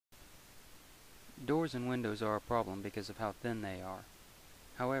Doors and windows are a problem because of how thin they are.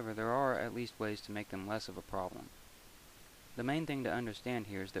 However, there are at least ways to make them less of a problem. The main thing to understand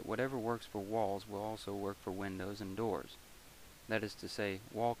here is that whatever works for walls will also work for windows and doors. That is to say,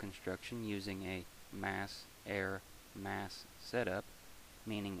 wall construction using a mass, air, mass setup,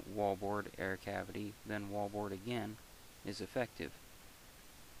 meaning wallboard, air cavity, then wallboard again, is effective.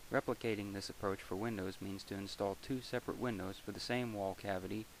 Replicating this approach for windows means to install two separate windows for the same wall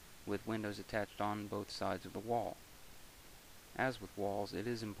cavity with windows attached on both sides of the wall. As with walls, it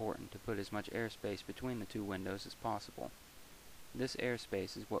is important to put as much airspace between the two windows as possible. This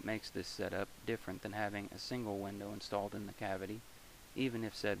airspace is what makes this setup different than having a single window installed in the cavity, even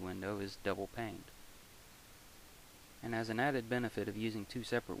if said window is double paned. And as an added benefit of using two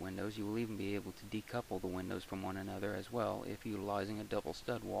separate windows, you will even be able to decouple the windows from one another as well if utilizing a double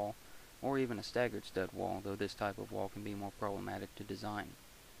stud wall or even a staggered stud wall, though this type of wall can be more problematic to design.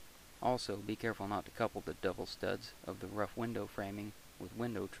 Also, be careful not to couple the double studs of the rough window framing with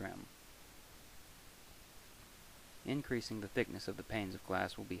window trim. Increasing the thickness of the panes of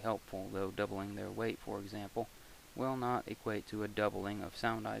glass will be helpful, though doubling their weight, for example, will not equate to a doubling of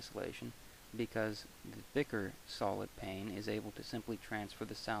sound isolation, because the thicker solid pane is able to simply transfer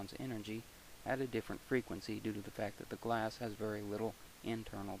the sound's energy at a different frequency due to the fact that the glass has very little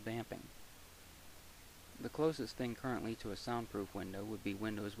internal damping. The closest thing currently to a soundproof window would be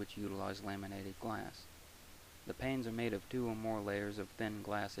windows which utilize laminated glass. The panes are made of 2 or more layers of thin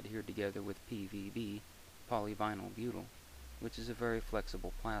glass adhered together with PVB, polyvinyl butyl, which is a very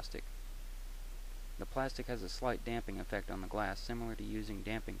flexible plastic. The plastic has a slight damping effect on the glass, similar to using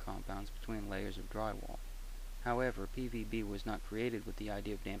damping compounds between layers of drywall. However, PVB was not created with the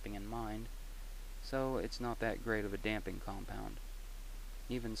idea of damping in mind, so it's not that great of a damping compound.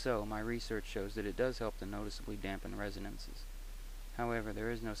 Even so, my research shows that it does help to noticeably dampen resonances. However, there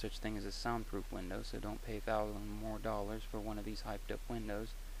is no such thing as a soundproof window, so don't pay thousands more dollars for one of these hyped up windows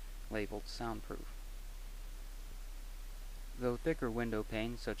labeled soundproof. Though thicker window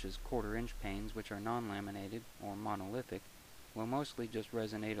panes, such as quarter-inch panes, which are non-laminated or monolithic, will mostly just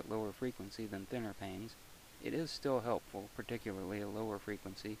resonate at lower frequency than thinner panes, it is still helpful, particularly at lower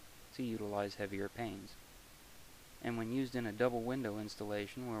frequency, to utilize heavier panes. And when used in a double window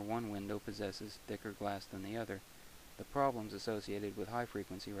installation where one window possesses thicker glass than the other, the problems associated with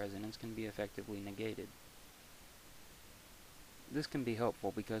high-frequency resonance can be effectively negated. This can be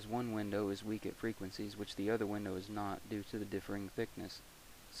helpful because one window is weak at frequencies which the other window is not due to the differing thickness,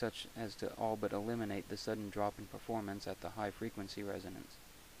 such as to all but eliminate the sudden drop in performance at the high-frequency resonance.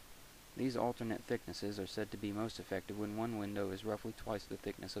 These alternate thicknesses are said to be most effective when one window is roughly twice the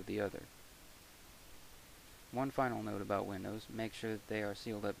thickness of the other. One final note about windows: make sure that they are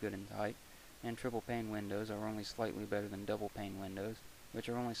sealed up good and tight, and triple pane windows are only slightly better than double pane windows, which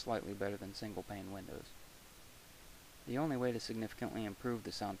are only slightly better than single pane windows. The only way to significantly improve the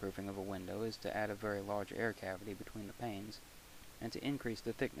soundproofing of a window is to add a very large air cavity between the panes, and to increase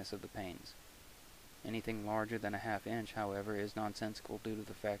the thickness of the panes. Anything larger than a ½ inch, however, is nonsensical due to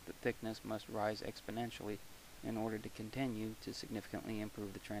the fact that thickness must rise exponentially in order to continue to significantly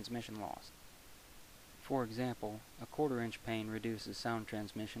improve the transmission loss. For example, a quarter-inch pane reduces sound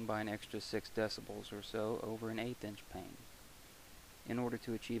transmission by an extra 6 decibels or so over an 1/8-inch pane. In order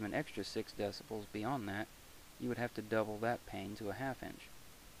to achieve an extra 6 decibels beyond that, you would have to double that pane to a ½ inch.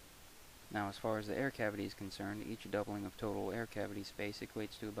 Now, as far as the air cavity is concerned, each doubling of total air cavity space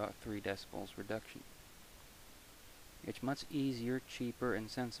equates to about 3 decibels reduction. It's much easier, cheaper,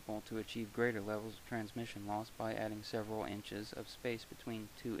 and sensible to achieve greater levels of transmission loss by adding several inches of space between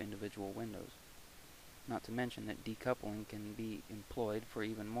two individual windows. Not to mention that decoupling can be employed for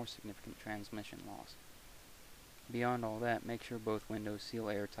even more significant transmission loss. Beyond all that, make sure both windows seal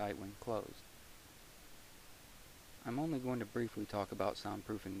airtight when closed. I'm only going to briefly talk about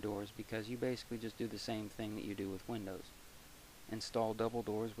soundproofing doors because you basically just do the same thing that you do with windows. Install double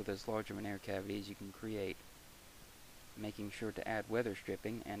doors with as large of an air cavity as you can create, making sure to add weather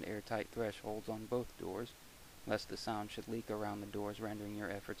stripping and airtight thresholds on both doors, lest the sound should leak around the doors, rendering your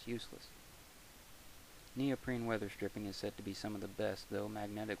efforts useless. Neoprene weather stripping is said to be some of the best, though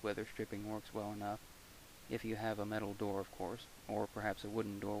magnetic weather stripping works well enough, if you have a metal door of course, or perhaps a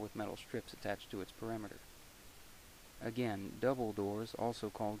wooden door with metal strips attached to its perimeter. Again, double doors, also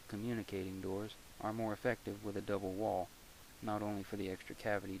called communicating doors, are more effective with a double wall, not only for the extra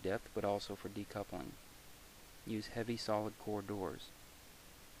cavity depth, but also for decoupling. Use heavy solid core doors.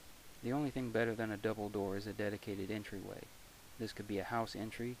 The only thing better than a double door is a dedicated entryway. This could be a house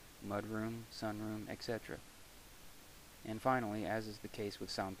entry, mudroom, sunroom, etc. And finally, as is the case with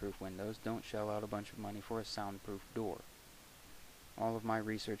soundproof windows, don't shell out a bunch of money for a soundproof door. All of my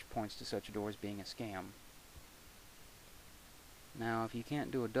research points to such doors being a scam. Now, if you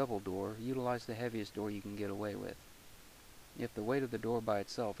can't do a double door, utilize the heaviest door you can get away with. If the weight of the door by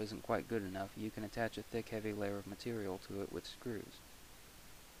itself isn't quite good enough, you can attach a thick, heavy layer of material to it with screws.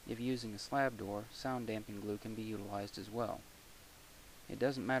 If using a slab door, sound damping glue can be utilized as well. It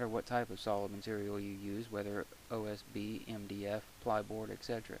doesn't matter what type of solid material you use, whether OSB, MDF, plyboard,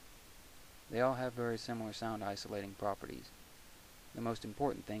 etc. They all have very similar sound isolating properties. The most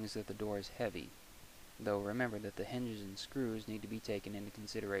important thing is that the door is heavy, though remember that the hinges and screws need to be taken into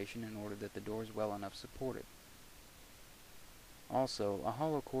consideration in order that the door is well enough supported. Also, a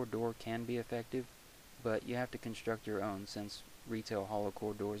hollow core door can be effective, but you have to construct your own since retail hollow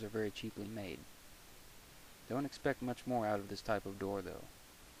core doors are very cheaply made. Don't expect much more out of this type of door though.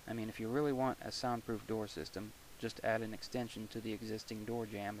 I mean, if you really want a soundproof door system, just add an extension to the existing door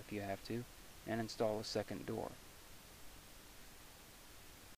jamb if you have to, and install a second door.